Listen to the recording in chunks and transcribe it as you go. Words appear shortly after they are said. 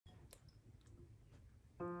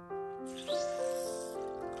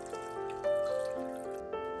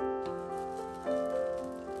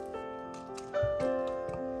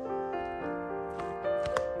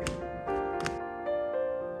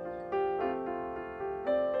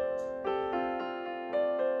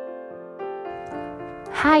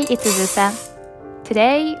Hi, it's Azusa.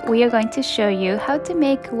 Today, we are going to show you how to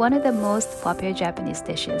make one of the most popular Japanese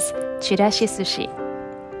dishes, Chirashi Sushi.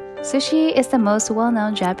 Sushi is the most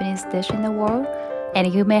well-known Japanese dish in the world,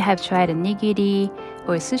 and you may have tried a nigiri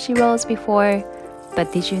or sushi rolls before,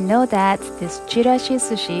 but did you know that this Chirashi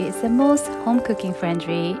Sushi is the most home cooking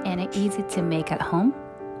friendly and easy to make at home?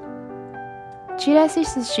 Chirashi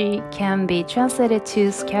Sushi can be translated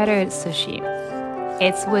to scattered sushi.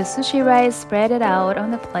 It's with sushi rice spread out on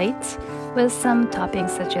the plate with some toppings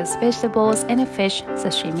such as vegetables and a fish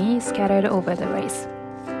sashimi scattered over the rice.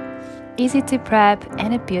 Easy to prep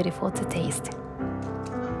and beautiful to taste.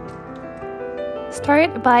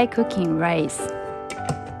 Start by cooking rice.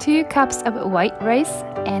 2 cups of white rice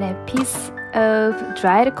and a piece of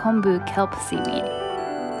dried Kombu kelp seaweed.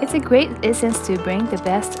 It's a great essence to bring the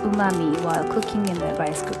best umami while cooking in the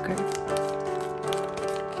rice cooker.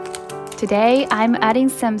 Today, I'm adding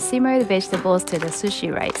some simmered vegetables to the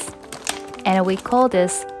sushi rice, and we call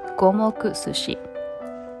this gomoku sushi.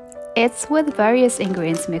 It's with various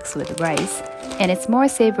ingredients mixed with rice, and it's more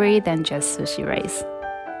savory than just sushi rice.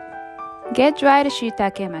 Get dried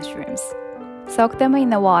shiitake mushrooms. Soak them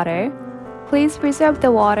in the water. Please preserve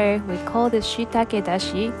the water. We call this Shiitake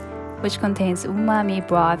Dashi, which contains umami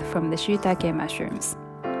broth from the shiitake mushrooms.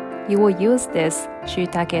 You will use this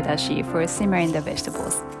Shiitake Dashi for simmering the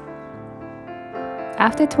vegetables.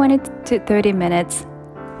 After 20 to 30 minutes,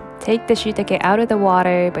 take the shiitake out of the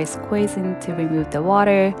water by squeezing to remove the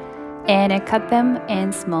water and cut them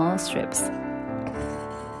in small strips.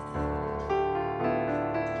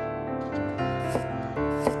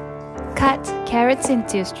 Cut carrots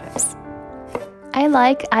into strips. I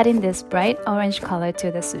like adding this bright orange color to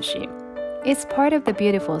the sushi. It's part of the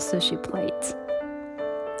beautiful sushi plate.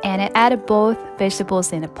 And I add both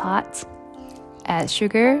vegetables in a pot. Add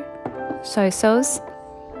sugar, soy sauce,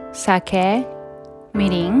 sake,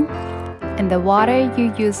 mirin, and the water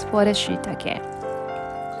you use for the shiitake.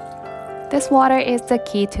 This water is the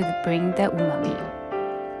key to bring the umami.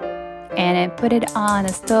 And I put it on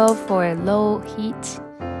a stove for a low heat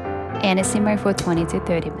and simmer for 20 to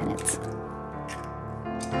 30 minutes.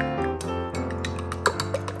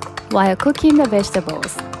 While cooking the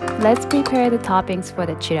vegetables, let's prepare the toppings for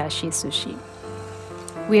the Chirashi Sushi.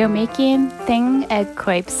 We are making thin egg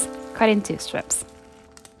crepes cut into strips.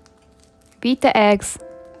 Beat the eggs.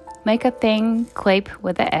 Make a thin crepe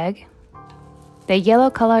with the egg. The yellow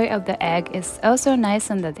color of the egg is also nice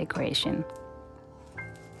on the decoration.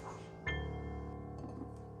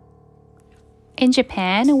 In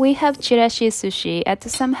Japan, we have Chirashi Sushi at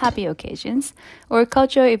some happy occasions or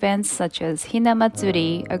cultural events such as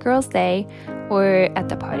Hinamatsuri, a girl's day, or at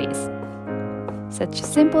the parties. Such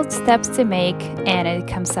simple steps to make, and it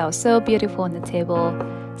comes out so beautiful on the table,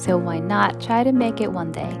 so why not try to make it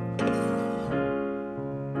one day?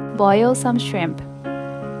 Boil some shrimp.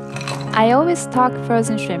 I always stock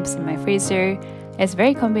frozen shrimps in my freezer. It's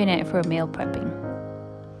very convenient for meal prepping.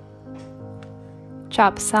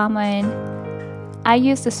 Chop salmon. I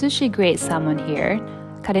use the sushi grade salmon here,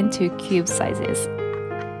 cut into cube sizes.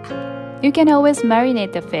 You can always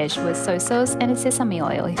marinate the fish with soy sauce and sesame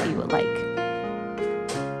oil if you would like.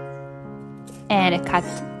 And cut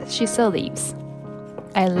the shiso leaves.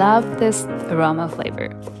 I love this aroma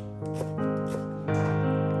flavor.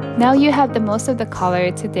 Now you have the most of the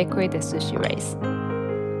color to decorate the sushi rice.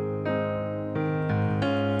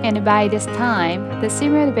 And by this time, the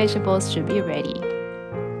simmered vegetables should be ready.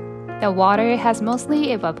 The water has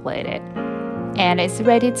mostly evaporated, and it's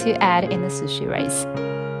ready to add in the sushi rice.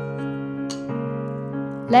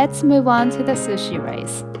 Let's move on to the sushi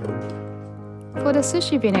rice. For the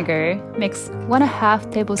sushi vinegar, mix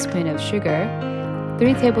 1/2 tablespoon of sugar,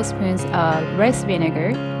 3 tablespoons of rice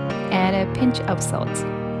vinegar, and a pinch of salt.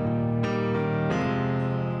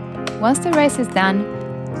 Once the rice is done,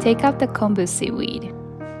 take out the kombu seaweed.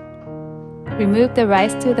 Remove the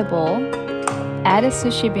rice to the bowl, add a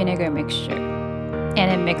sushi vinegar mixture, and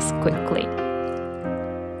then mix quickly.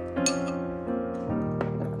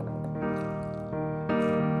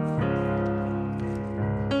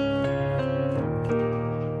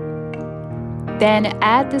 Then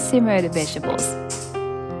add the simmered vegetables.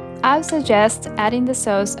 I would suggest adding the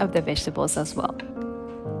sauce of the vegetables as well.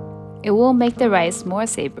 It will make the rice more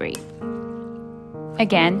savory.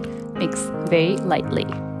 Again, mix very lightly.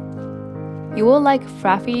 You will like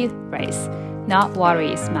fluffy rice, not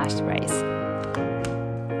watery smashed rice.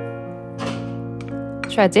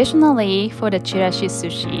 Traditionally, for the Chirashi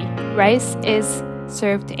Sushi, rice is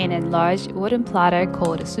served in a large wooden platter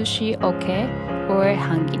called sushi oke or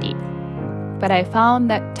hangiri. But I found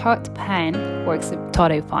that tart pan works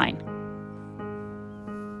totally fine.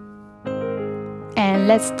 And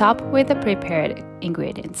let's top with the prepared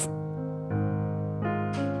ingredients.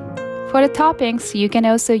 For the toppings, you can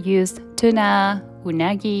also use tuna,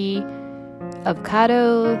 unagi,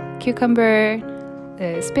 avocado, cucumber,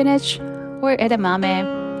 spinach, or edamame.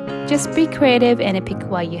 Just be creative and pick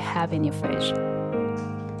what you have in your fridge.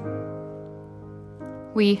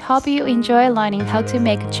 We hope you enjoy learning how to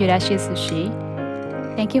make Chirashi Sushi.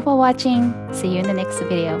 Thank you for watching. See you in the next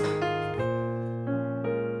video.